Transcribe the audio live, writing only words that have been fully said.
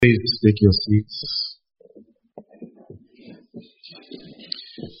Please take your seats.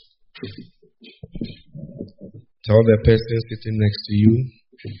 Tell the person sitting next to you,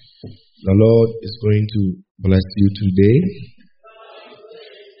 the Lord is going to bless you today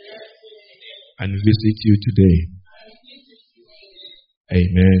and visit you today.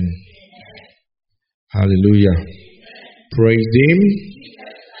 Amen. Hallelujah. Praise Him.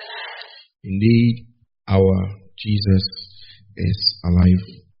 Indeed, our Jesus is alive.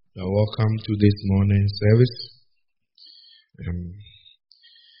 You are welcome to this morning service.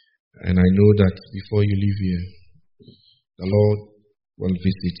 And I know that before you leave here, the Lord will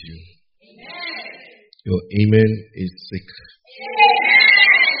visit you. Your amen is sick.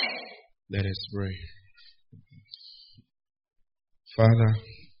 Let us pray. Father,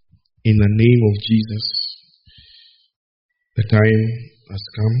 in the name of Jesus, the time has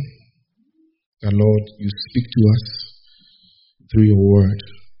come. The Lord, you speak to us through your word.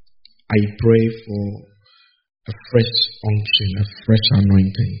 I pray for a fresh unction, a fresh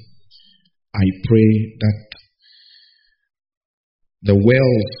anointing. I pray that the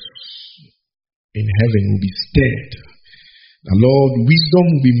wells in heaven will be stirred. The Lord,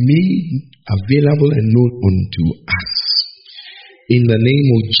 wisdom will be made available and known unto us. In the name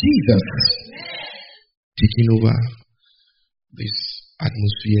of Jesus, taking over this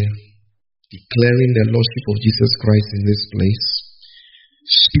atmosphere, declaring the Lordship of Jesus Christ in this place,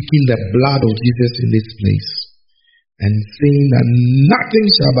 speaking the blood of Jesus in this place, and saying that nothing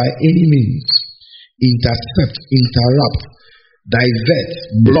shall by any means intercept, interrupt, divert,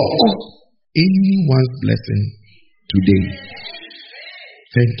 block anyone's blessing today.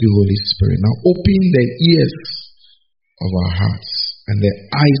 Thank you, Holy Spirit. Now open the ears of our hearts and the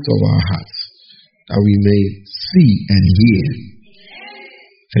eyes of our hearts that we may see and hear.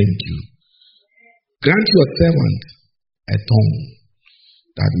 Thank you. Grant your servant a tongue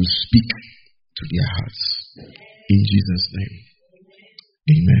that will speak to their hearts. In Jesus' name.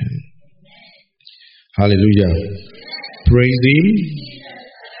 Amen. Hallelujah. Praise Him.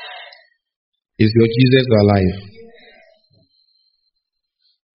 Is your Jesus alive?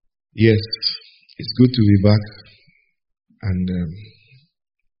 Yes. It's good to be back. And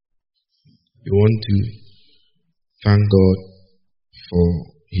we want to thank God for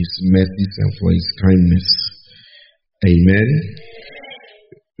His mercies and for His kindness. Amen.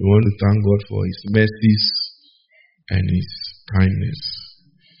 We want to thank God for His mercies and His kindness.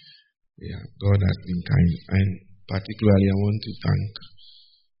 Yeah, God has been kind. And particularly I want to thank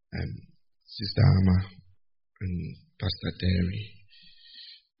Sister Amma and Pastor Terry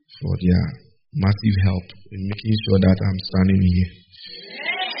for their massive help in making sure that I'm standing here.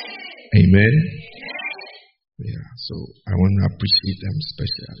 Amen. Yeah, so I want to appreciate them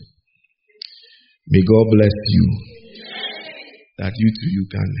especially. May God bless you. That you too, you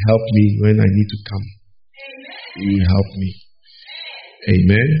can help me when I need to come. You will help me.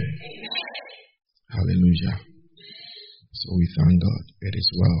 Amen. Hallelujah. So we thank God. It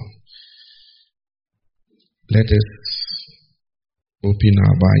is well. Let us open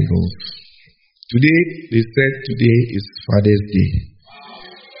our Bibles. Today, they said today is Father's Day.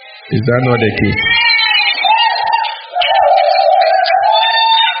 Is that not the case?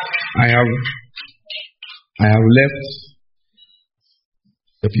 I have left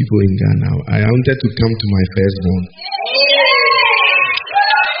the people in Ghana. I wanted to come to my firstborn.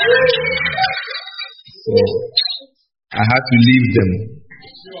 So I had to leave them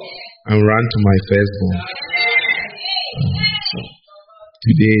and run to my firstborn. So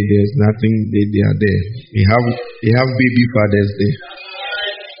today there's nothing, they are there. They have baby Father's Day.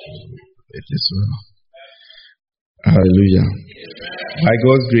 It is well. Hallelujah. By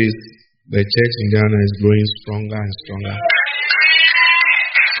God's grace, the church in Ghana is growing stronger and stronger.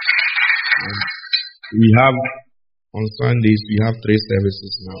 We have, on Sundays, we have 3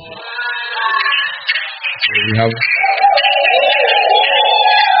 services now. So we have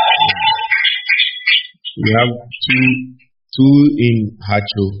two in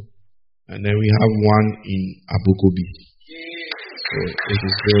Hacho, and then we have 1 in Abukobi. So it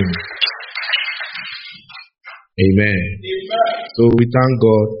is going. Amen. So we thank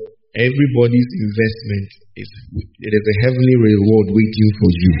God. Everybody's investment it is a heavenly reward waiting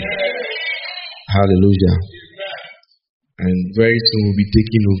for you. Hallelujah. And very soon we'll be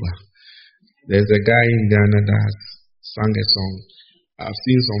taking over. There's a guy in Ghana that has sung a song. I've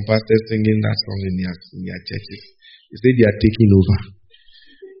seen some pastors singing that song in their churches. They say they are taking over.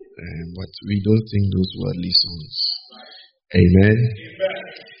 But we don't sing those worldly songs. Amen.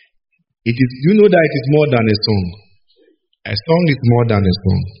 It is. You know that it is more than a song. A song is more than a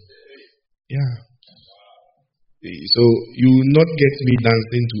song. Yeah. So you will not get me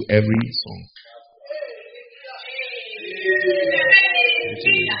dancing to every song.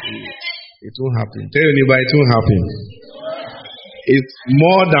 It won't happen. Tell your neighbor it won't happen. It's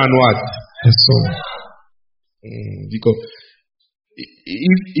more than what? A song. Because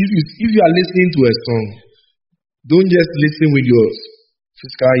if you are listening to a song, don't just listen with your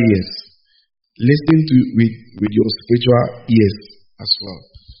physical ears. Listen to with your spiritual ears as well.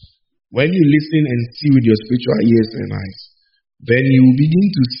 When you listen and see with your spiritual ears and eyes, then you will begin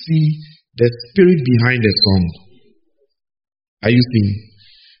to see the spirit behind the song. Are you seeing?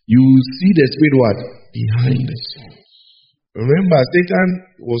 You will see the spirit what? Behind the song. Remember,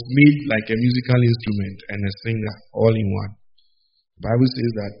 Satan was made like a musical instrument and a singer all in one. The Bible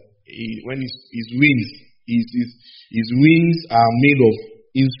says that when his wings are made of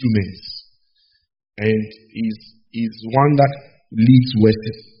instruments, and he's one that leads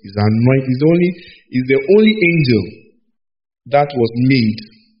worship. He's anointed. He's the only angel that was made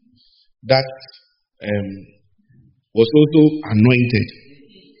that was also anointed.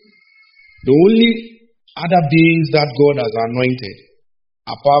 The only other beings that God has anointed,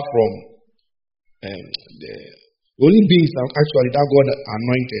 apart from the only beings actually that God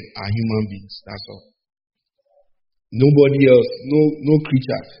anointed are human beings. That's all. Nobody else, no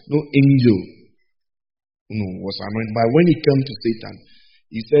creature, no angel, was anointed. But when it came to Satan,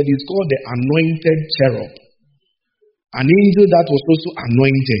 he said it's called the anointed cherub, an angel that was also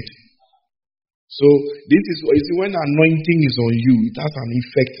anointed. So this is when anointing is on you, it has an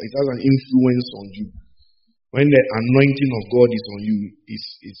effect, it has an influence on you. When the anointing of God is on you,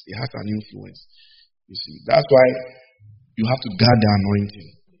 it has an influence. You see, that's why you have to guard the anointing.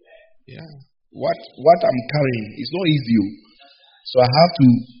 Yeah. What I'm carrying is not easy, so I have to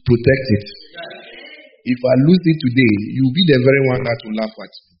protect it. If I lose it today, you'll be the very one that will laugh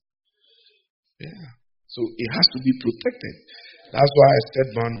at me. Yeah. So it has to be protected. That's why I said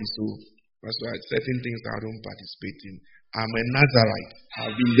boundaries. So that's why certain things I don't participate in. I'm a Nazarite.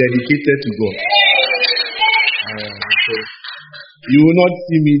 I've been dedicated to God. So you will not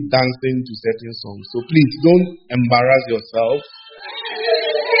see me dancing to certain songs. So please don't embarrass yourself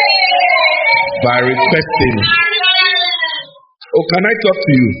by requesting. Oh, can I talk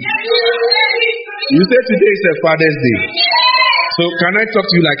to you? You say today is a Father's Day. So can I talk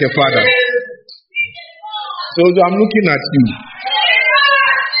to you like a father? So I'm looking at you.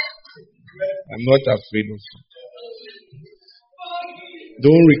 I'm not afraid of you.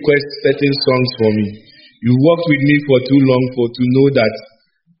 Don't request certain songs for me. You worked with me for too long to know that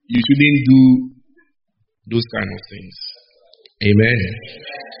you shouldn't do those kind of things. Amen.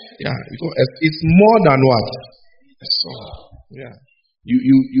 Yeah, because it's more than what? A song. Yeah.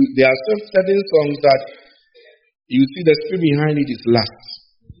 There are certain songs that you see the spirit behind it is lust.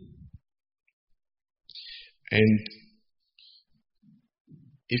 And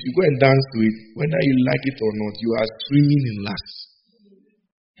if you go and dance to it, whether you like it or not, you are swimming in lust.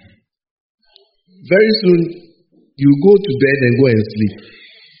 Very soon, you go to bed and go and sleep.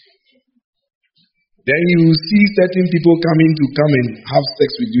 Then you see certain people come and have sex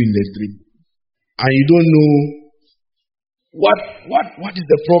with you in the dream. And you don't know what is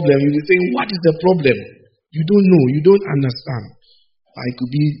the problem. You will say, what is the problem? You don't know. You don't understand. It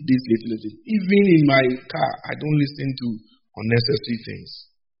could be this little. Even in my car, I don't listen to unnecessary things.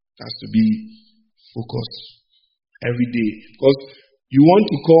 It has to be focused every day. Because you want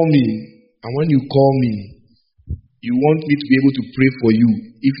to call me, and when you call me, you want me to be able to pray for you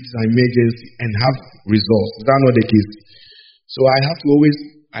if it's an emergency and have results. Is that not the case? So I have to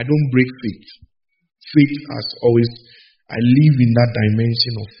I don't break faith. Faith has always, I live in that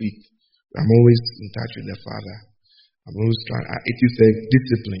dimension of faith. I'm always in touch with the Father. I'm always trying, it is a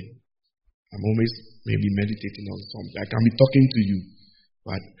discipline. I'm always maybe meditating on something. I can be talking to you,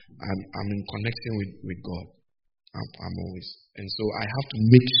 but I'm in connection with God. I'm always. And so I have to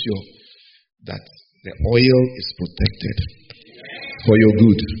make sure that the oil is protected for your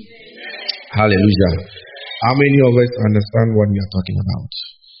good. Hallelujah. How many of us understand what we are talking about?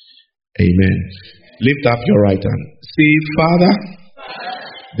 Amen. Lift up your right hand. Say, Father,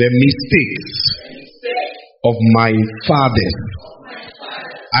 the mistakes of my fathers,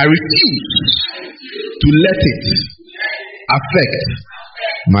 I refuse to let it affect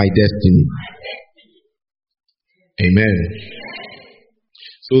my destiny. Amen.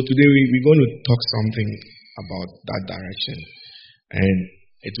 So today we're going to talk something about that direction. And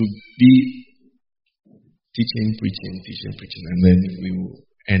it will be teaching, preaching, and then we will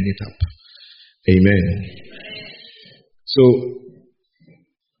end it up. Amen. So,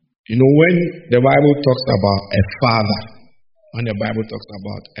 when the Bible talks about a father,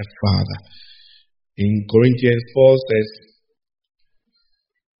 In Corinthians, Paul says,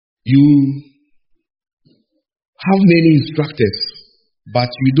 you have many instructors, but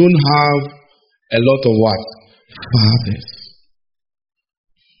you don't have a lot of what? Fathers.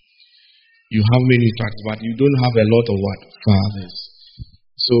 You have many instructors, but you don't have a lot of what? Fathers.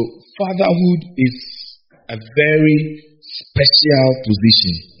 So fatherhood is a very special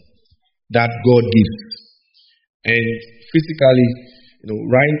position that God gives. And physically,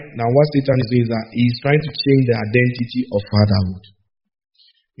 right now what Satan is doing is that he's trying to change the identity of fatherhood.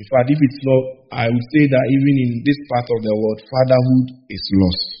 In fact, if it's not, I would say that even in this part of the world, fatherhood is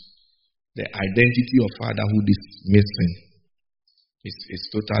lost. The identity of fatherhood is missing. It's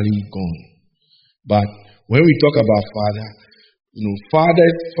totally gone. But when we talk about fatherhood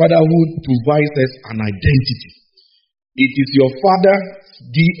provides us an identity. It is your father's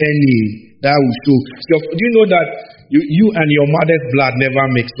DNA that will show. So, do you know that you and your mother's blood never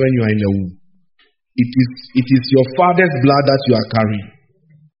mix when you are in the womb? It is your father's blood that you are carrying.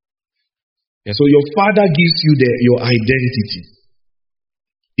 Yeah, so your father gives you your identity.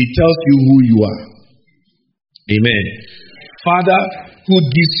 It tells you who you are. Amen. Fatherhood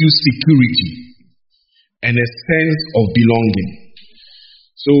gives you security and a sense of belonging.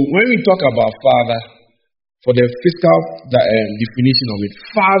 So when we talk about father, for the physical definition of it,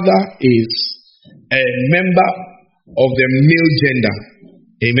 father is a member of the male gender.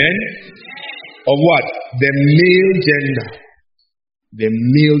 Amen. Of what? The male gender. The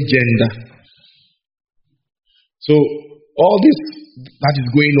male gender. So all this that is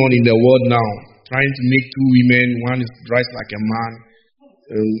going on in the world now, trying to make two women, one is dressed like a man,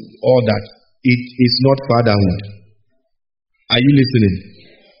 all that, it is not fatherhood. Are you listening?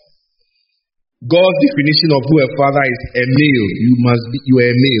 God's definition of who a father is, a male. You are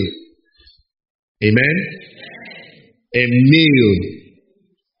a male. Amen? A male.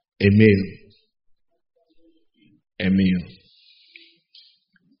 A male. A male.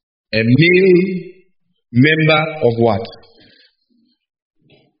 A male member of what?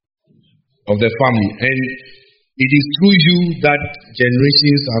 Of the family. And it is through you that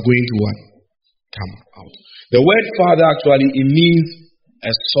generations are going to what? Come out. The word father actually, it means a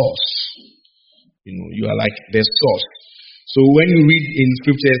source. You are like the source. So when you read in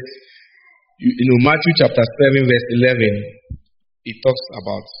scriptures, Matthew chapter 7 verse 11, it talks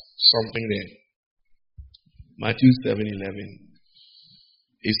about something there. Matthew 7:11.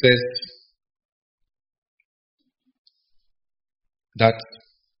 It says that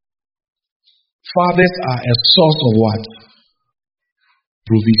fathers are a source of what?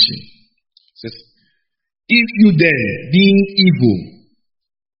 Provision. It says, if you then, being evil,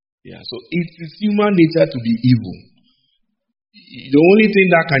 so it is human nature to be evil. The only thing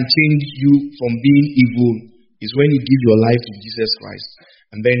that can change you from being evil is when you give your life to Jesus Christ,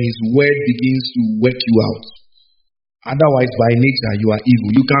 and then His word begins to work you out. Otherwise, by nature, you are evil.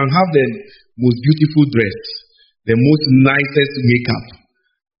 You can have the most beautiful dress, the most nicest makeup,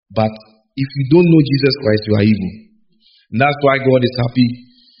 but if you don't know Jesus Christ, you are evil. And that's why God is happy.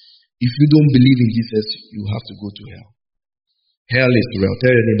 If you don't believe in Jesus, you have to go to hell. Hell is real.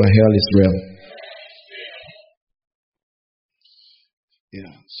 Tell your neighbor, hell is real.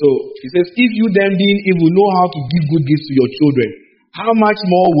 Yeah. So he says, if you then being evil know how to give good gifts to your children, how much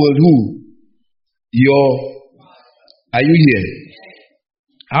more will who? Are you here?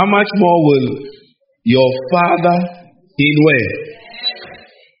 How much more will your Father in where?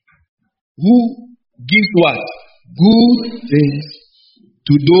 Who gives what? Good things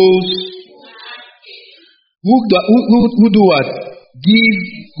to those who do what? Give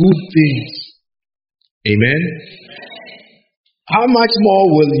good things. Amen. How much more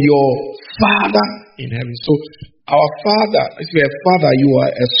will your Father in heaven? So our Father, if you are a Father, you are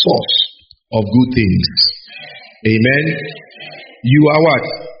a source of good things. Amen. You are what?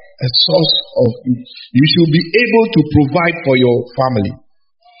 A source of good. You should be able to provide for your family.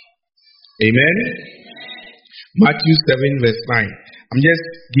 Amen. Matthew 7 verse 9. I'm just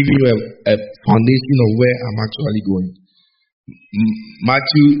giving you a foundation of where I'm actually going.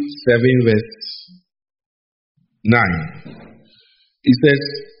 Matthew 7 verse 9. It says,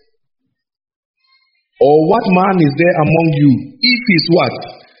 or what man is there among you, if his what?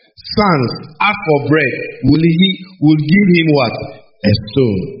 Sons ask for bread, will give him what? A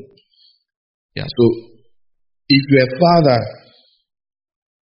stone. Yeah, so if you're a father,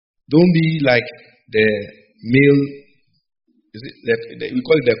 don't be like the male, we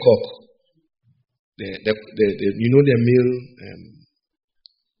call it the cock. The male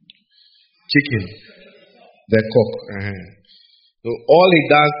chicken, the cock. So all it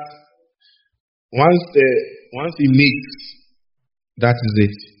does, once he mates, that is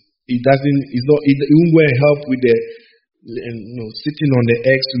it. it won't go and help with the sitting on the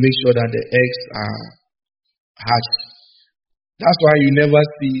eggs to make sure that the eggs are hatched. That's why you never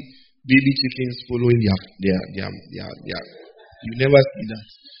see baby chickens following their. You never see that.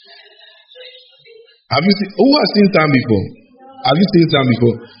 Have you seen? Who has seen some before? Have you seen some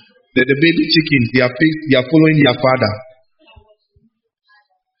before? The baby chickens, they are following their father.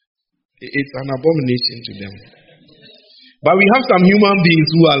 It's an abomination to them. But we have some human beings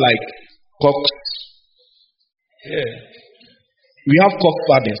who are like cocks. Yeah. We have cock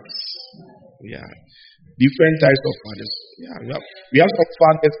fathers. Yeah. Different types of fathers. Yeah. We have some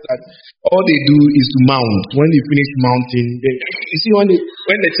fathers that all they do is to mount. When they finish mounting, you see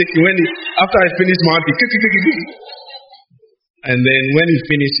after I finish mounting, and then when he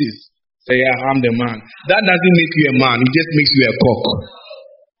finishes, say, I'm the man. That doesn't make you a man. It just makes you a cock.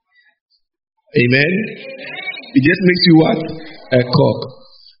 Amen. It just makes you what? A cock.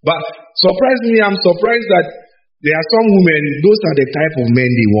 But surprisingly, I'm surprised that there are some women, those are the type of men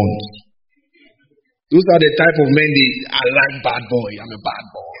they want. Those are the type of men I like bad boy. I'm a bad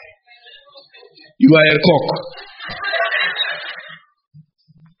boy. You are a cock.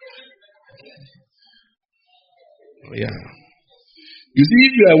 Oh, yeah. You see,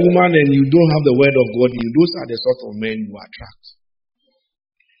 if you're a woman and you don't have the word of God, those are the sort of men you attract.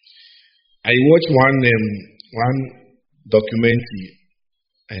 I watched one documentary,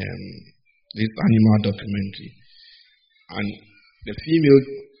 this animal documentary, and the female,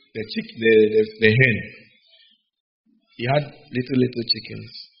 the hen, he had little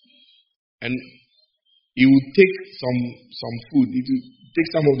chickens, and he would take some food. He would take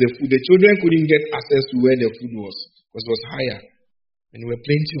some of the food. The children couldn't get access to where the food was because it was higher, and there were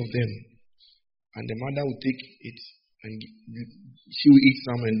plenty of them. And the mother would take it, and she would eat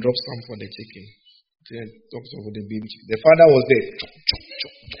some and drop some for the chicken. Then drop some for the baby chicken. The father was there,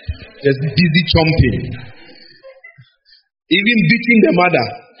 just busy chomping, even beating the mother.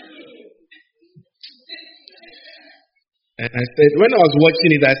 And I said, when I was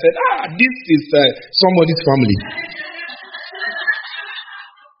watching it, I said, this is somebody's family.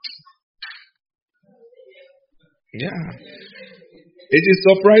 Yeah. It is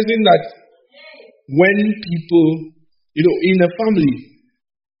surprising that when people, in a family,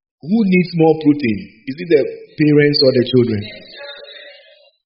 who needs more protein? Is it the parents or the children?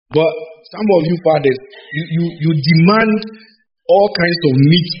 But some of you fathers, you demand all kinds of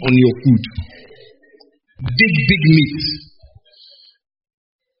meat on your food. Big meat.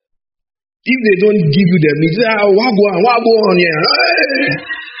 If they don't give you the meat, what go on here?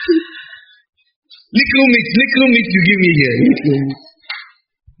 Little meat you give me here.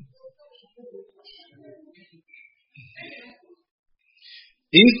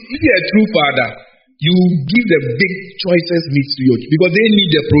 If you're a true father, you give the big choicest meats to your children because they need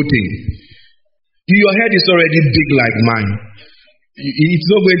the protein. Your head is already big like mine. It's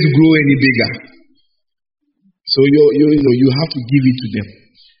not going to grow any bigger. So you have to give it to them.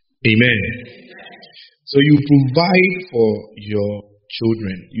 Amen. So you provide for your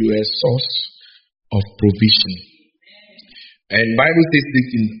children. You are a source of provision. And Bible says this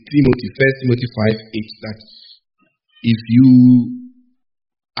in 1 Timothy 5:8 that if you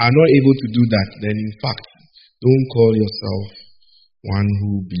are not able to do that, then in fact, don't call yourself one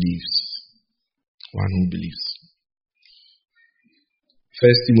who believes. One who believes. 1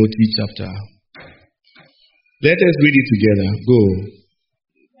 Timothy chapter. Let us read it together. Go.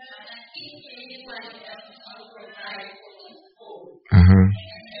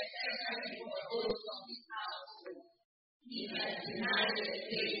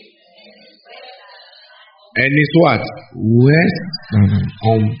 And it's what? Worse than an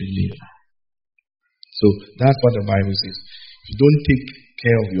unbeliever. So that's what the Bible says. If you don't take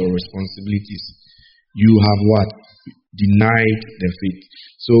care of your responsibilities, you have what? Denied the faith.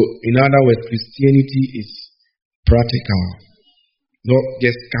 So in other words, Christianity is practical, not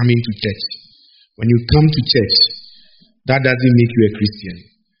just coming to church. When you come to church, that doesn't make you a Christian.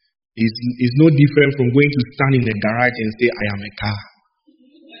 It's no different from going to stand in a garage and say, I am a car.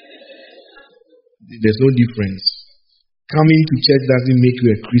 There's no difference. Coming to church doesn't make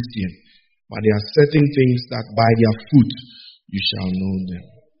you a Christian. But there are certain things that by their fruit you shall know them.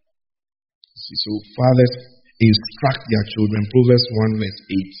 See, so fathers instruct their children. Proverbs 1 verse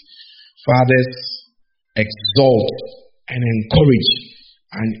 8. Fathers exalt and encourage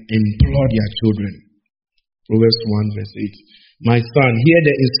and implore their children. Proverbs 1 verse 8. My son, hear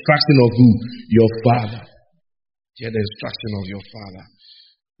the instruction of who? Your father. Hear the instruction of your father.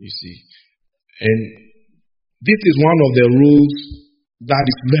 You see. And this is one of the rules that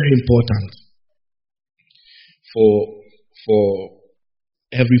is very important for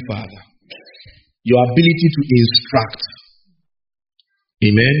Every father. Your ability to instruct.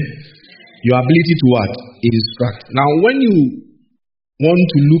 Amen. Your ability to what? Instruct. Now, when you want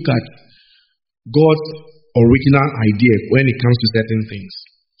to look at God's original idea when it comes to certain things,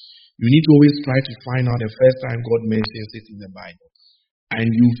 you need to always try to find out the first time God mentions it in the Bible. And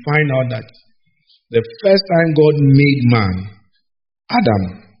you find out that the first time God made man, Adam,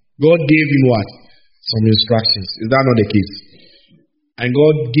 God gave him what? Some instructions. Is that not the case? And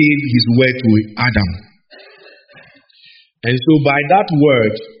God gave his word to Adam. And so by that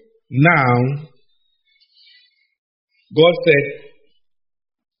word, now, God said,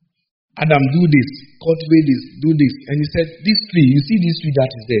 Adam, do this, cultivate this, do this. And he said, this tree, you see this tree that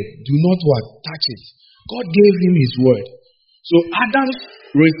is there, do not what? Touch it. God gave him his word. So Adam's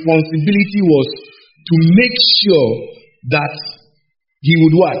responsibility was to make sure that he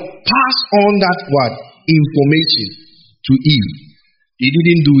would what? Pass on that what? Information to Eve. He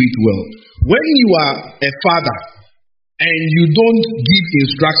didn't do it well. When you are a father and you don't give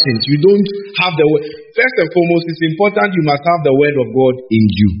instructions, you don't have the word. First and foremost, it's important you must have the word of God in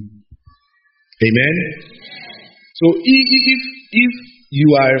you. Amen. So if you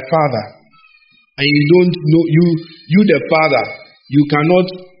are a father and you don't know you the father, you cannot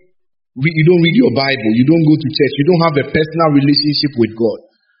you don't read your Bible, you don't go to church, you don't have a personal relationship with God.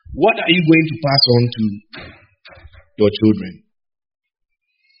 What are you going to pass on to your children?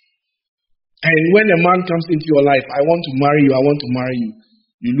 And when a man comes into your life, I want to marry you, I want to marry you.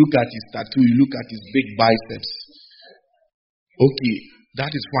 You look at his tattoo, you look at his big biceps. Okay,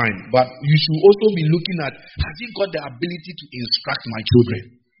 that is fine. But you should also be looking at, has he got the ability to instruct my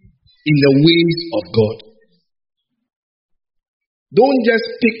children in the ways of God? Don't just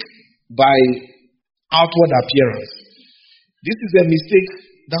pick by outward appearance. This is a mistake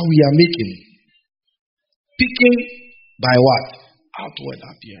that we are making. Picking by what? Outward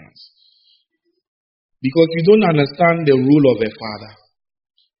appearance. Because you don't understand the role of a father.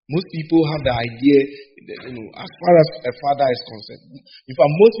 Most people have the idea, as far as a father is concerned. In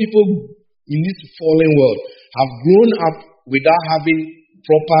fact, most people in this fallen world have grown up without having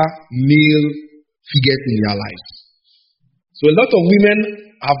proper male figures in their lives. So a lot of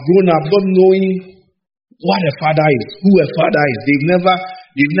women have grown up not knowing what a father is, who a father is. They've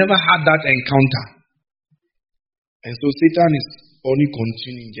never had that encounter. And so Satan is only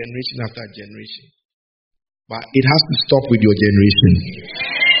continuing generation after generation. But it has to stop with your generation.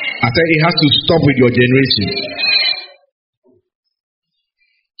 I said it has to stop with your generation.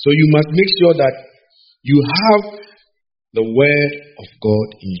 So you must make sure that you have the word of God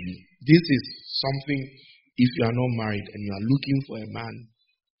in you. This is something, if you are not married and you are looking for a man,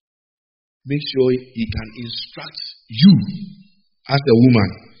 make sure he can instruct you as a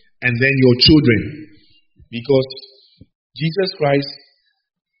woman and then your children. Because Jesus Christ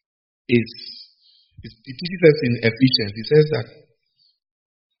it teaches us in Ephesians. He says that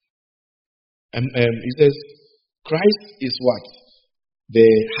he says Christ is what? The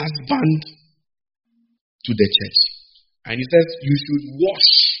husband to the church. And he says you should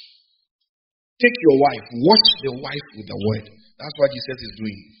take your wife, wash the wife with the word. That's what Jesus is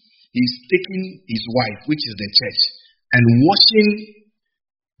doing. He's taking his wife, which is the church, and washing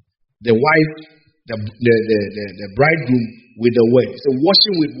the wife, the bridegroom with the word. So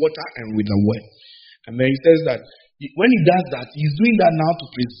washing with water and with the word. And then he says that when he does that, he's doing that now to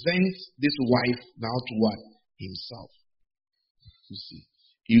present this wife now to what? Himself. You see.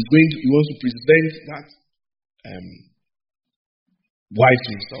 He wants to present that wife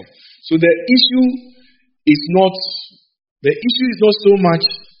to himself. So the issue is not so much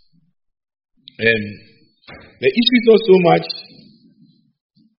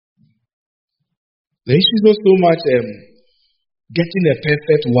getting a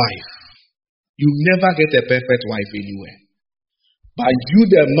perfect wife. You never get a perfect wife anywhere. But you,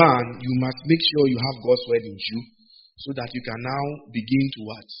 the man, you must make sure you have God's word in you so that you can now begin to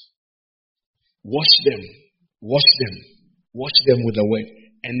what? Wash them with the word.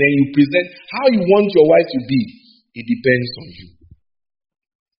 And then you present how you want your wife to be. It depends on you.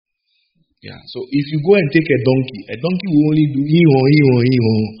 Yeah. So if you go and take a donkey will only do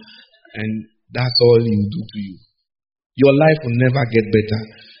and that's all he will do to you. Your life will never get better.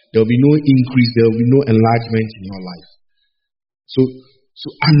 There will be no increase. There will be no enlargement in your life. So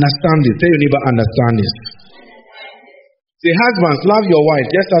understand this. Tell your neighbor, understand this. Say, husbands, love your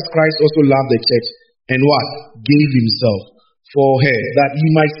wife just as Christ also loved the church and what? Gave himself for her, that he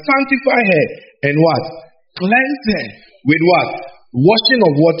might sanctify her and what? Cleanse her with what? Washing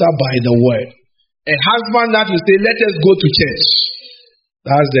of water by the word. A husband that will say, let us go to church.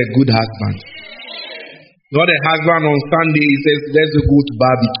 That's a good husband. Not a husband on Sunday, he says, let's go to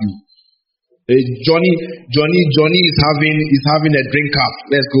barbecue. Johnny is having a drink up.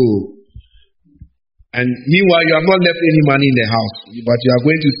 Let's go. And meanwhile, you have not left any money in the house, but you are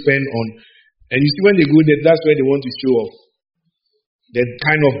going to spend on. And you see, when they go there, that's where they want to show off the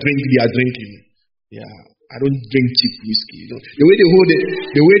kind of drink they are drinking. Yeah, I don't drink cheap whiskey. You know, the way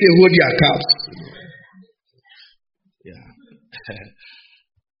they hold their cups. Yeah,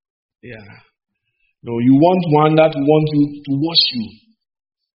 yeah. No, you want one that wants you to wash you.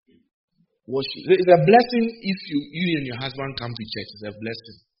 It's a blessing if you and your husband come to church. It's a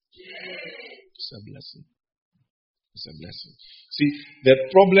blessing. It's a blessing. It's a blessing. See, the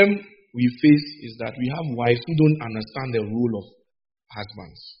problem we face is that we have wives who don't understand the role of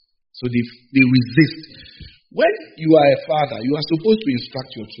husbands. So they resist. When you are a father, you are supposed to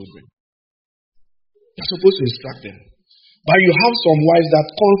instruct your children. You are supposed to instruct them. But you have some wives that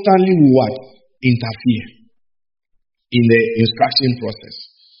constantly will what? Interfere in the instruction process.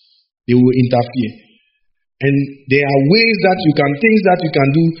 They will interfere. And there are things that you can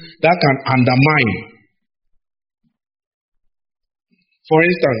do that can undermine. For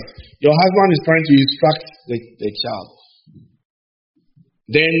instance, your husband is trying to instruct the child.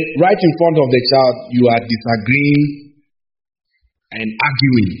 Then, right in front of the child, you are disagreeing and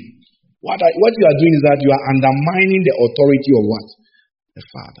arguing. What you are doing is that you are undermining the authority of what? The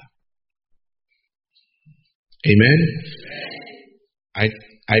father. Amen?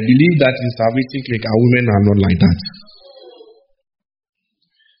 I believe that in Salvation Clinic, our women are not like that.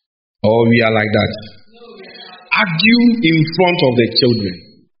 Or we are like that. Argue in front of the children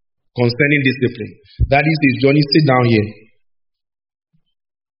concerning discipline. That is, Johnny, sit down here.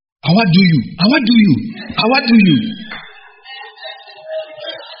 How do you?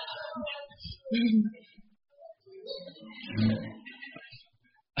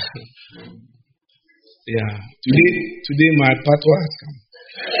 Yeah. Today my patois has come.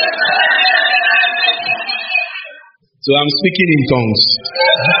 So I'm speaking in tongues.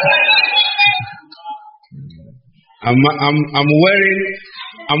 I'm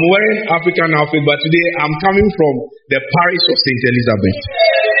wearing African outfit, but today I'm coming from the parish of St. Elizabeth.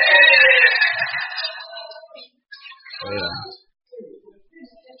 Yeah.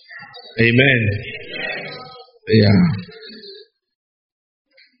 Amen. Yeah.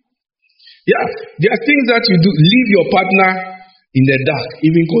 Yeah. There are things that you do. Leave your partner in the dark,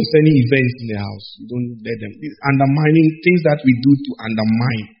 even concerning events in the house. You don't let them. It's undermining things that we do to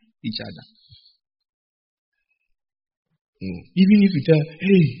undermine each other. Even if you tell,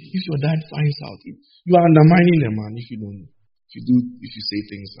 hey, if your dad finds out, you are undermining the man if you say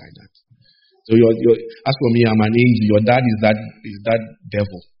things like that. So as for me, I'm an angel. Your dad is that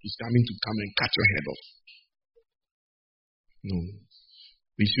devil. He's coming to come and cut your head off. No.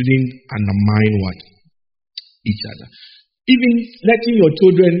 We shouldn't undermine what? Each other. Even letting your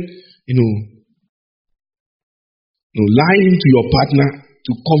children, lying to your partner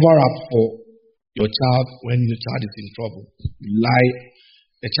to cover up for your child when your child is in trouble. You lie.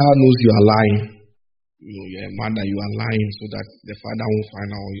 The child knows you are lying. You're a mother, you are lying so that the father won't find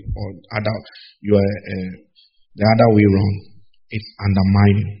out, or you are the other way around. It's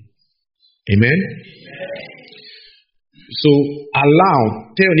undermining. Amen? So allow,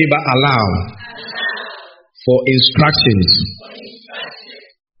 tell your neighbor, allow for instructions.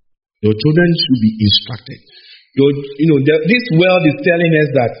 Your children should be instructed. This world is telling us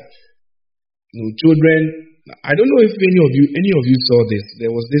that children. I don't know if any of you saw this.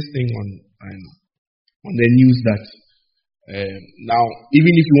 There was this thing on the news that now,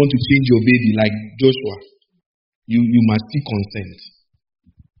 even if you want to change your baby, like Joshua, you must seek consent.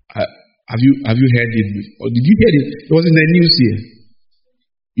 Have you heard it? Or did you hear it? It was in the news here.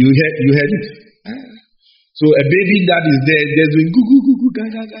 You heard it? So a baby that is there, they're doing goo goo goo goo ga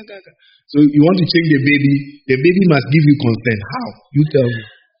ga ga ga. So you want to change the baby must give you consent. How? You tell me.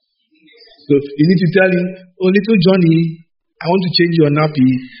 So you need to tell him, oh little Johnny, I want to change your nappy.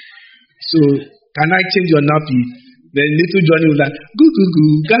 So can I change your nappy? Then little Johnny will like goo goo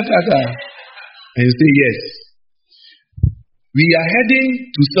goo ga ga ga, and you say yes. We are heading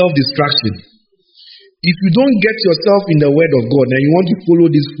to self-destruction. If you don't get yourself in the word of God, then you want to follow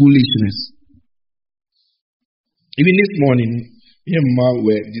this foolishness. Even this morning, me and Ma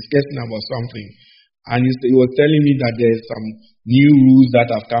were discussing about something, and he was telling me that there's some new rules that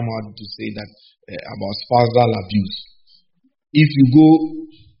have come out to say that about spousal abuse. If you go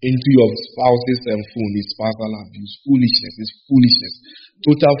into your spouse's phone, it's spousal abuse. Foolishness. It's foolishness.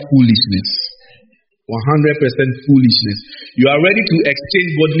 Total foolishness. 100% foolishness. You are ready to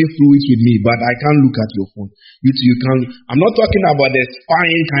exchange bodily fluids with me, but I can't look at your phone. You can't. I'm not talking about the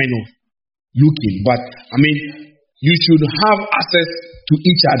spying kind of. looking. But you should have access to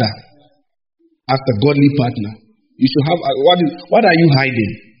each other as a godly partner. You should have. What are you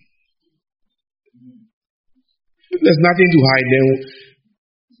hiding? If there's nothing to hide, then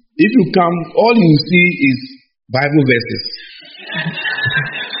if you come, all you see is Bible verses.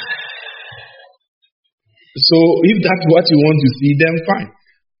 So if that's what you want to see, then fine.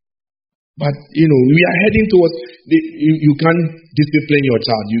 But we are heading towards. You can't discipline your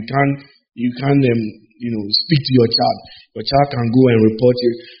child. You can't speak to your child. Your child can go and report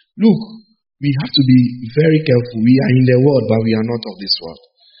you. Look, we have to be very careful. We are in the world, but we are not of this world.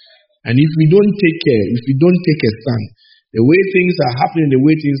 And if we don't take care, if we don't take a stand, the way things are happening, the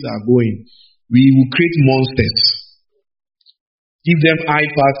way things are going, we will create monsters. Give them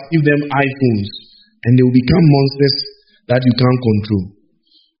iPads, give them iPhones, and they will become monsters that you can't control.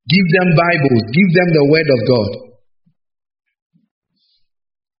 Give them Bibles, give them the Word of God.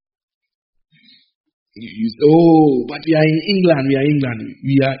 You say, oh, but we are in England, we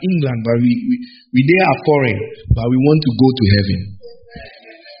are England, but we they are foreign, but we want to go to heaven.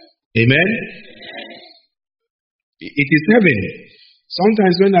 Amen? It is heaven.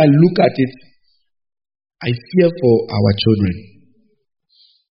 Sometimes when I look at it, I fear for our children.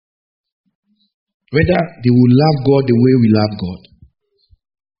 Whether they will love God the way we love God.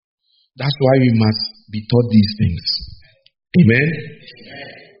 That's why we must be taught these things. Amen?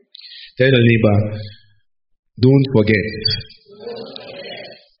 Tell your neighbor, don't forget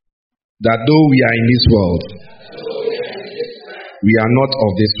that though we are in this world, we are not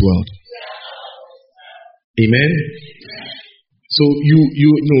of this world. Amen? So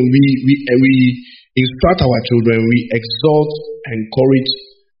we instruct our children, we exalt, encourage,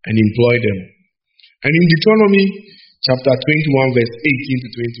 and employ them. And in Deuteronomy chapter 21, verse 18 to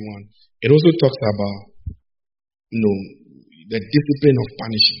 21, it also talks about, the discipline of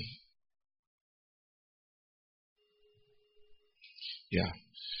punishing. Yeah.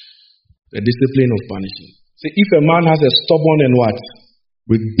 The discipline of punishing. So if a man has a stubborn and what?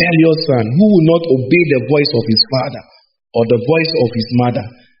 Rebellious son who will not obey the voice of his father or the voice of his mother,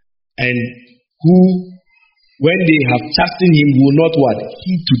 and who, when they have chastened him, will not what?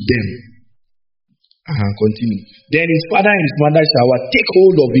 Heed to them. Continue. Then his father and his mother shall take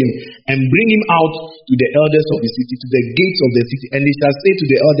hold of him and bring him out to the elders of the city, to the gates of the city, and they shall say to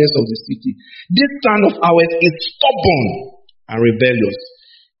the elders of the city, this son of ours is stubborn and rebellious.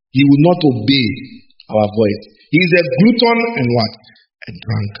 He will not obey our voice. He is a glutton and what? A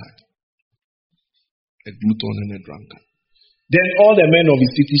drunkard. A glutton and a drunkard. Then all the men of the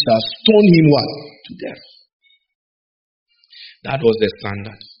city shall stone him what? To death. That was the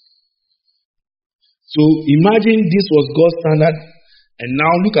standard. So imagine this was God's standard, and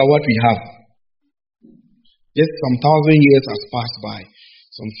now look at what we have. Just some 1,000 years has passed by.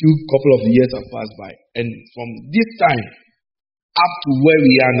 Some few couple of years have passed by. And from this time up to where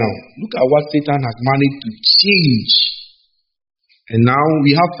we are now, look at what Satan has managed to change. And now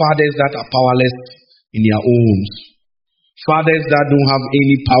we have fathers that are powerless in their own homes. Fathers that don't have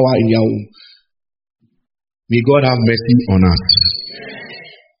any power in their home. May God have mercy on us.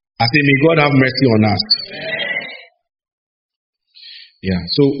 I say, may God have mercy on us. Yeah.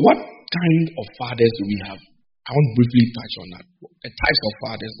 So what kind of fathers do we have? I want to briefly touch on that. The types of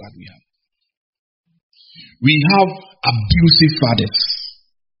fathers that we have. We have abusive fathers.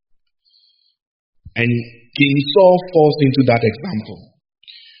 And King Saul falls into that example.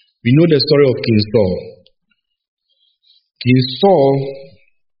 We know the story of King Saul. King Saul,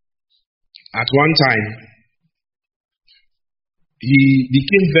 at one time, he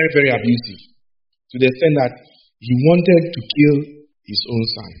became very, very abusive, to the extent that he wanted to kill his own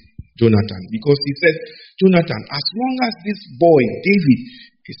son, Jonathan, because he said, Jonathan, as long as this boy, David,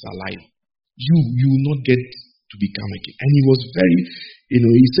 is alive, you will not get to become a king. And he was very,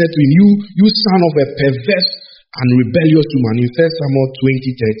 he said to him, you son of a perverse and rebellious woman, in 1 Samuel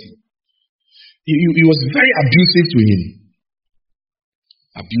 20:30. He was very abusive to him.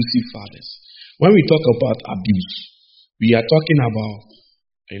 Abusive fathers. When we talk about abuse, we are talking about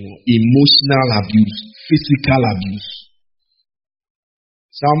emotional abuse, physical abuse.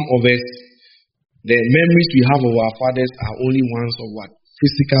 Some of us, the memories we have of our fathers are only ones of what?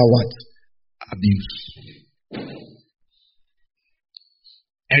 Physical what? Abuse.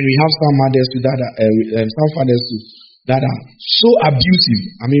 And we have some mothers some fathers that are so abusive.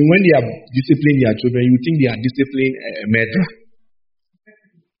 I mean, when they are disciplining their children, you think they are disciplining a murderer.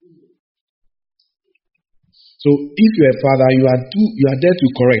 So if you're a father, you are there to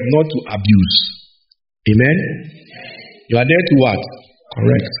correct, not to abuse. Amen? You are there to what?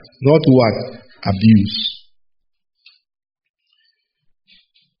 Correct. Not to what? Abuse.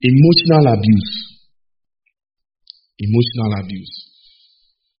 Emotional abuse. Emotional abuse.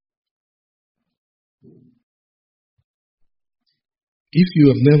 If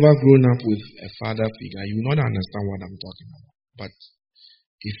you have never grown up with a father figure, you will not understand what I'm talking about. But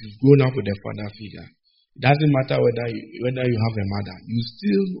if you've grown up with a father figure, it doesn't matter whether you have a mother, you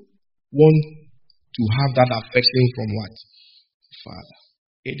still want to have that affection from what? Father.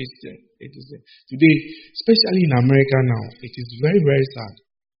 It is there. It is there. Today, especially in America now, it is very, very sad.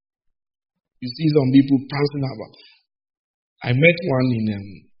 You see some people prancing about. I met one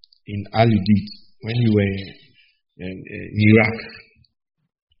in Al-Udeid when we were in Iraq.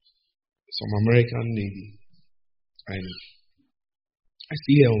 Some American lady. And I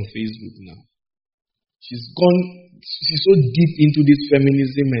see her on Facebook now. She's so deep into this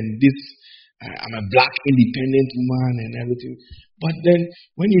feminism and this, I'm a black independent woman and everything. But then,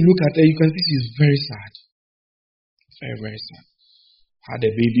 when you look at her, you can see she's very sad. Very, very sad. Had a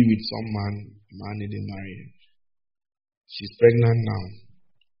baby with some man didn't marry her. She's pregnant now.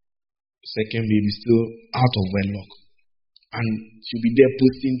 Second baby still out of wedlock. And she'll be there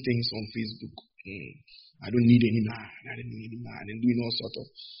posting things on Facebook. I don't need any man. I don't need any man. And doing all sorts of.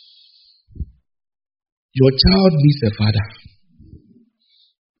 Your child needs a father.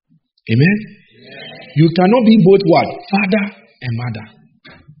 Amen? Yeah. You cannot be both what? Father and mother.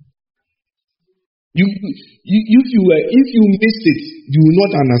 If you miss it, you will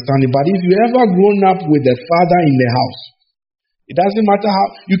not understand it. But if you ever grown up with a father in the house, it doesn't matter how.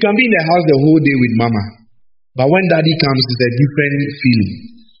 You can be in the house the whole day with mama. But when daddy comes, it's a different feeling.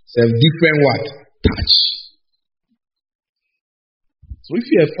 It's a different what? Touch. So if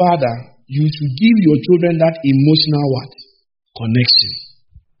you're a father, you should give your children that emotional what? Connection.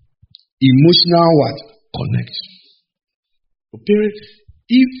 Emotional what? Connection. So parents,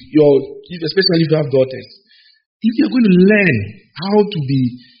 especially if you have daughters, if you're going to learn how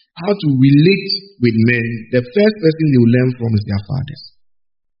to relate with men, the first person they will learn from is their fathers.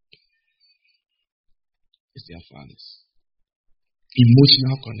 It's their fathers.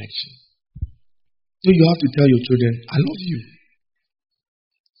 Emotional connection. So you have to tell your children, I love you.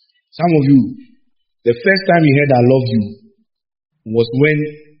 Some of you, the first time you heard I love you was when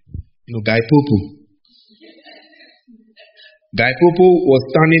Guy Popo was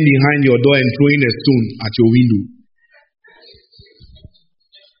standing behind your door and throwing a stone at your window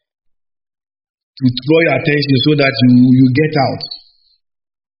to draw your attention so that you get out.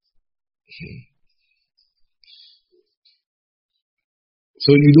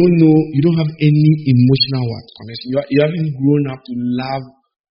 So you don't know, you don't have any emotional connection. You haven't grown up to love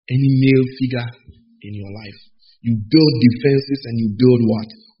any male figure in your life. You build defenses and you build what?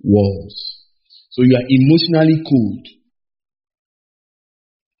 Walls. So you are emotionally cold.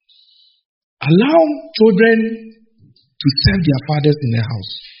 Allow children to serve their fathers in the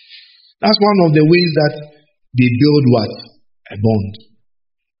house. That's one of the ways that they build what? A bond.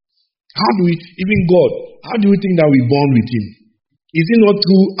 Even God, how do you think that we bond with Him? Is it not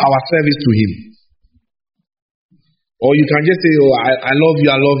through our service to Him? Or you can just say, I love you,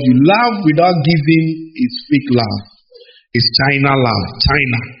 I love you. Love without giving is fake love. It's China love.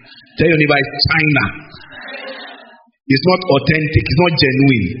 China. Tell your neighbor it's China. It's not authentic. It's not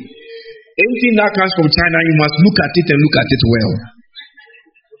genuine. Anything that comes from China, you must look at it and look at it well.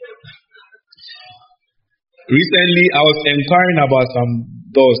 Recently, I was inquiring about some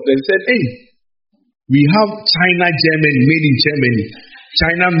doors. They said, hey, we have China Germany, made in Germany.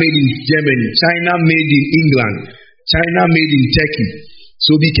 China made in Germany. China made in England. China made in Turkey.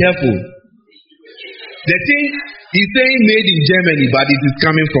 So be careful. The thing is saying made in Germany, but it is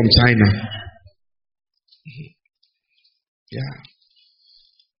coming from China. Yeah.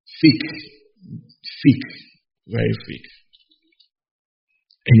 Fake. Fake. Very fake.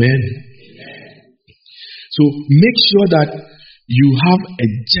 Amen. So make sure that you have a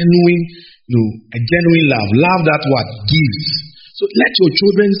genuine love. Love that what? Gives. So let your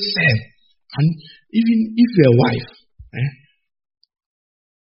children serve. And even if you're a wife,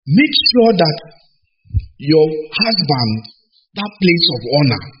 make sure that your husband, that place of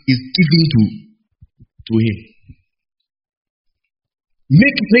honor is given to him.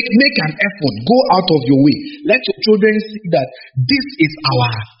 Make an effort. Go out of your way. Let your children see that this is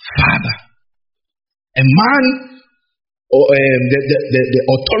our father. A man or the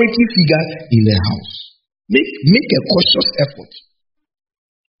authority figure in the house. Make a cautious effort.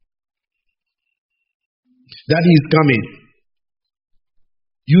 Daddy is coming.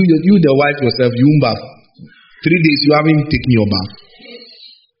 You the wife yourself, you bath. 3 days you haven't taken your bath.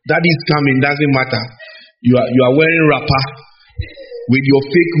 Daddy is coming, doesn't matter. You are wearing wrapper with your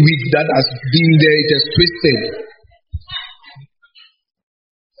fake wig that has been there, it has twisted.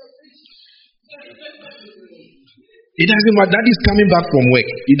 It doesn't matter. That is coming back from work.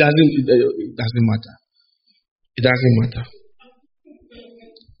 It doesn't matter. It doesn't matter.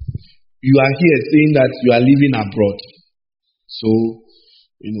 You are here saying that you are living abroad. So,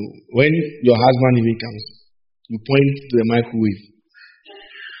 when your husband even comes, you point to the microwave.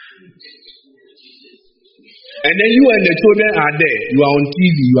 And then you and the children are there. You are on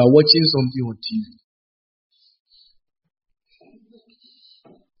TV. You are watching something on TV.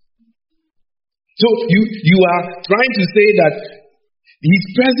 So you are trying to say that his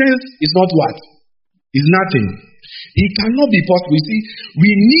presence is not what? Is nothing. It cannot be possible. You see,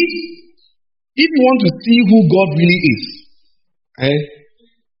 we need, if you want to see who God really is,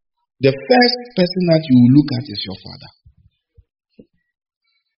 the first person that you will look at is your father.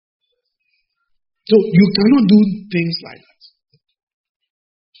 So you cannot do things like that.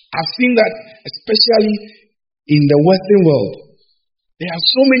 I've seen that especially in the Western world. There are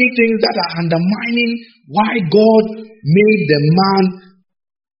so many things that are undermining why God made the man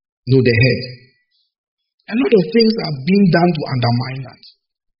know the head. A lot of things are being done to undermine that.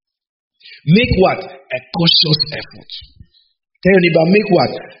 Make what? A cautious effort. Tell your neighbor, make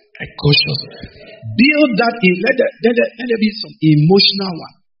what? A cautious effort. Build that in. Let there be some emotional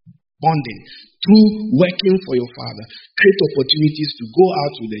one. Bonding through working for your father. Create opportunities to go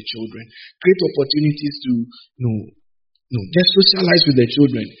out with the children. Create opportunities to just socialize with the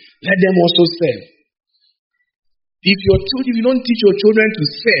children. Let them also serve. If you don't teach your children to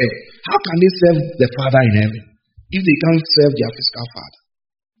serve, how can they serve the Father in heaven if they can't serve their physical father?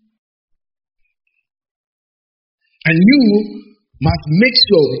 And you must make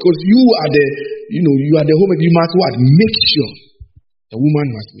sure, because you are the home, you must what? Make sure. The woman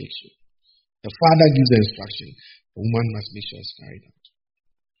must make sure. The father gives the instruction. The woman must make sure it's carried out.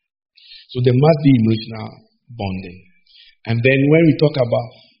 So there must be emotional bonding. And then when we talk about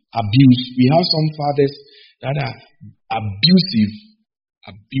abuse, we have some fathers that are abusive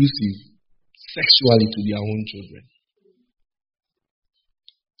sexually to their own children.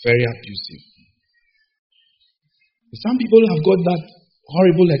 Very abusive. Some people have got that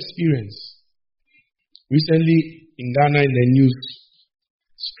horrible experience. Recently in Ghana, in the news,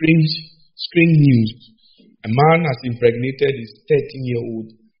 strange news. A man has impregnated his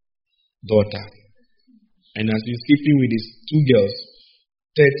 13-year-old daughter. And has been sleeping with his two girls,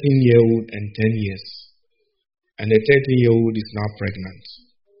 13-year-old and 10 years. And the 13-year-old is now pregnant.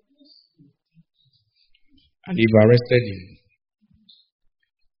 And they've arrested him.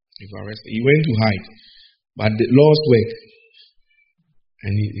 He went to hide. But the laws work.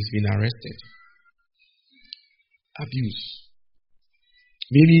 And he's been arrested. Abuse.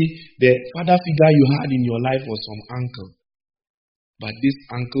 Maybe the father figure you had in your life was some uncle. But this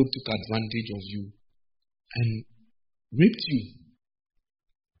uncle took advantage of you and raped you.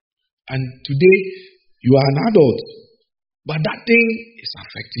 And today, you are an adult. But that thing is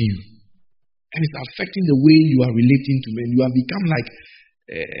affecting you. And it's affecting the way you are relating to men. You have become like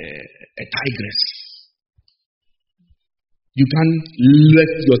a tigress. You can't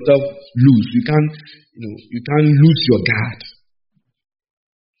let yourself loose. You can't lose your guard.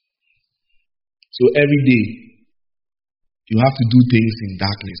 So every day, you have to do things in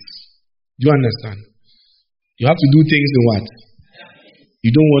darkness. Do you understand? You have to do things in what?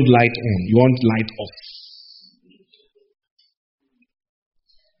 You don't want light on. You want light off.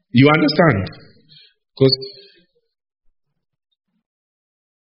 You understand? Because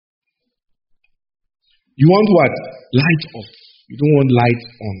you want what? Light off. You don't want light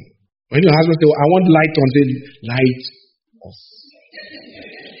on. When your husband says, I want light on, say light off.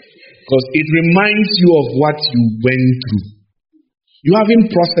 Because it reminds you of what you went through. You haven't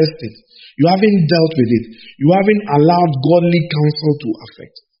processed it. You haven't dealt with it. You haven't allowed godly counsel to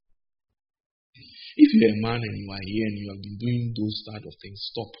affect it. If you're a man and you are here and you have been doing those sort of things,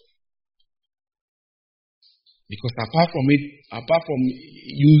 stop. Because apart from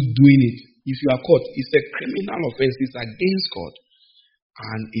you doing it, if you are caught, it's a criminal offense. It's against God.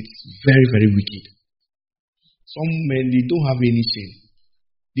 And it's very, very wicked. Some men, they don't have any shame.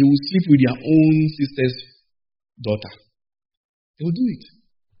 They will sleep with their own sister's daughter. They will do it.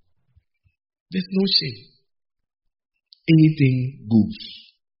 There's no shame. Anything goes.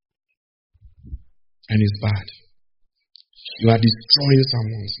 And it's bad. You are destroying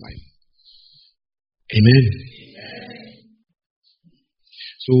someone's life. Amen.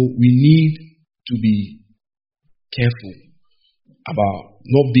 So we need to be careful about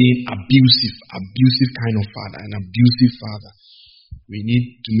not being abusive kind of father, an abusive father. We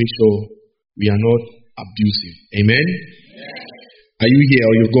need to make sure we are not abusive. Amen? Are you here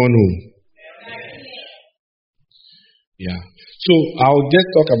or you've gone home? Yeah. So I'll just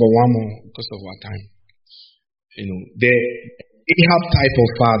talk about one more because of our time. the Ahab type of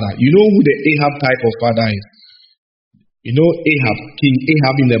father. You know who the Ahab type of father is? You know Ahab, King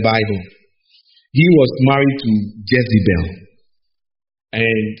Ahab in the Bible. He was married to Jezebel.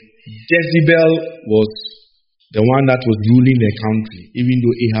 And Jezebel was the one that was ruling the country, even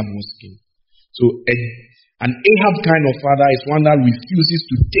though Ahab was king. So an Ahab kind of father is one that refuses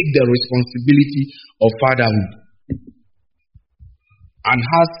to take the responsibility of fatherhood and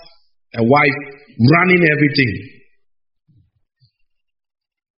has a wife running everything.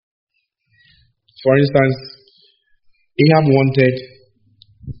 For instance, Ahab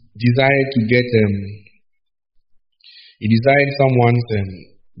desired to get he desired someone's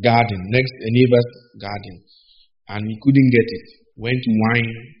garden, a neighbor's garden, and he couldn't get it. Went to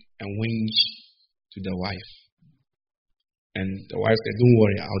whine and whinge to the wife. And the wife said, "Don't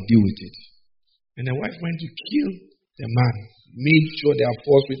worry, I'll deal with it." And the wife went to kill the man, made sure there are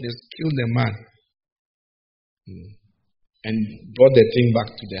false witnesses, killed the man, and brought the thing back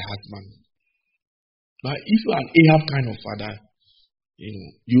to the husband. But if you are an Ahab kind of father,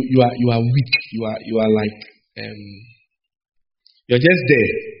 you are weak. You are like you're just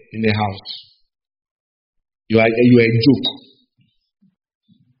there in the house. You are a joke.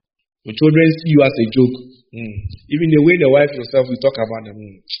 The children see you as a joke. Even the way the wife yourself will talk about them,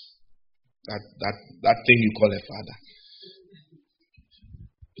 that thing you call a father.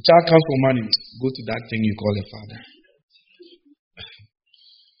 The child comes for money, go to that thing you call a father.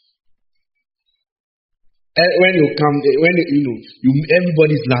 When you come,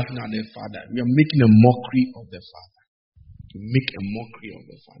 everybody's laughing at their father. We are making a mockery of the father. To make a mockery of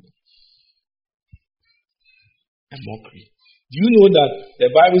the father. A mockery. Do you know that the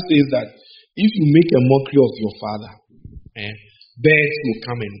Bible says that if you make a mockery of your father, birds will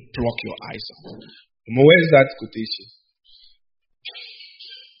come and pluck your eyes out? Where is that quotation?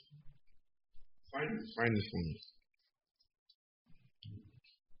 Find it for me.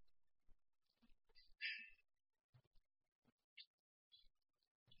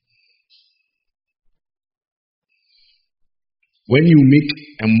 When you make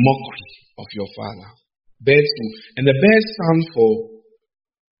a mockery of your father, birds will, and the birds stand for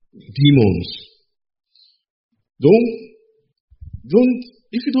demons. Don't,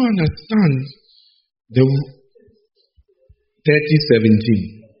 if you don't understand the 30:17,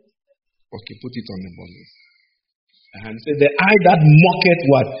 okay, put it on the bottom. And say, the eye that mocketh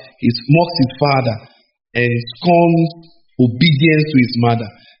what? Mocks his father and scorns obedience to his mother.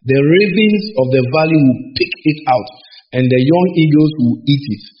 The ravens of the valley will pick it out, and the young eagles will eat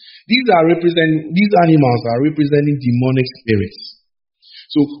it. These animals are representing demonic spirits.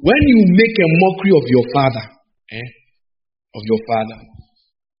 So when you make a mockery of your father,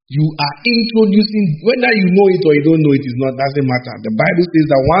 you are introducing, whether you know it or you don't know it, doesn't matter. The Bible says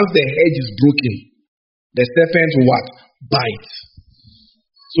that once the hedge is broken, the serpent will what? Bite.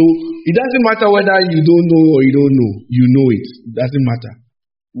 So it doesn't matter whether you don't know or you don't know. You know it. It doesn't matter.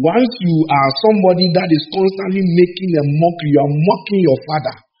 Once you are somebody that is constantly making a mockery, you are mocking your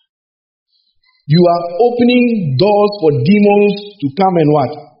father. You are opening doors for demons to come and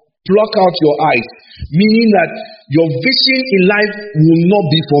what? Pluck out your eyes. Meaning that your vision in life will not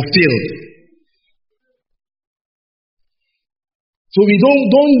be fulfilled. So we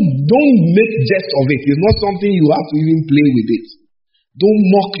don't make jest of it. It's not something you have to even play with it. Don't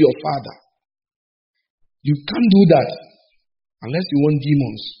mock your father. You can't do that unless you want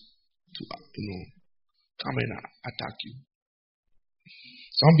demons to come and attack you.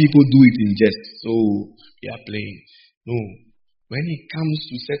 Some people do it in jest. So we are playing. No. When it comes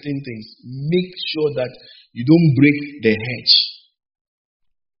to certain things, make sure that you don't break the hedge.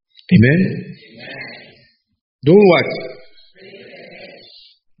 Amen? Amen. Don't what?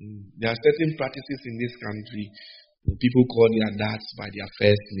 There are certain practices in this country. People call their dads by their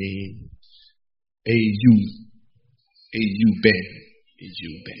first name. Hey, you. Hey, you, Ben. Hey,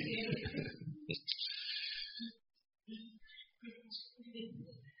 you, Ben.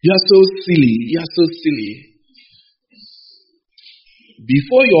 You are so silly. You are so silly.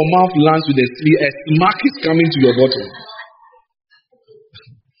 Before your mouth lands with a smack is coming to your bottom.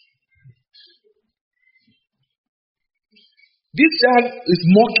 This child is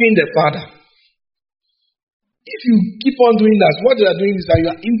mocking the father. If you keep on doing that, what you are doing is that you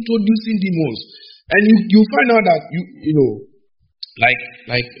are introducing demons. And you find out that like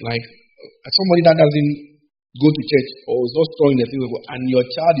somebody that doesn't go to church or is not strong in the things of God, and your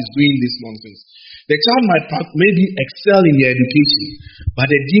child is doing this nonsense. The child might maybe excel in their education, but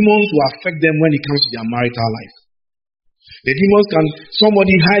the demons will affect them when it comes to their marital life. The demons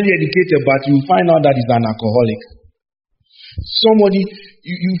somebody highly educated, but you find out that he's an alcoholic. Somebody,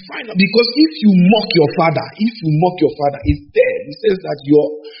 you find out, because if you mock your father, it's there. It says that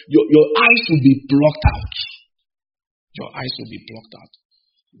your eyes will be blocked out. Your eyes will be blocked out.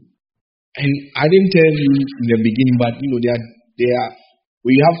 And I didn't tell you in the beginning, but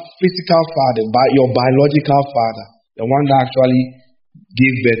we have physical father, your biological father, the one that actually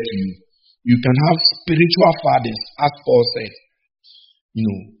gave birth to you. You can have spiritual fathers, as Paul said.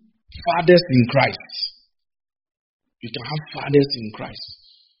 Fathers in Christ. You can have fathers in Christ.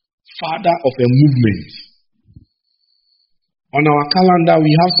 Father of a movement. On our calendar,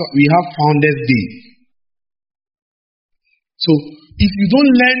 we have Founders Day. So, if you don't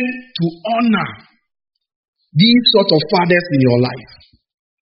learn to honor these sort of fathers in your life,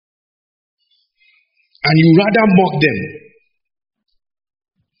 and you rather mock them,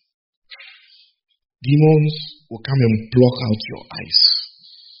 demons will come and block out your eyes,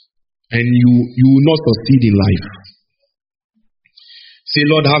 and you will not succeed in life. Say,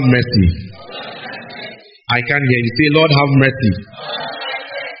 Lord, have mercy. I can't hear you. Say, Lord, have mercy.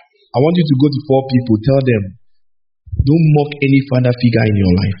 I want you to go to 4 people. Tell them, don't mock any father figure in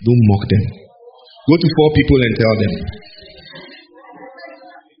your life. Don't mock them. Go to 4 people and tell them,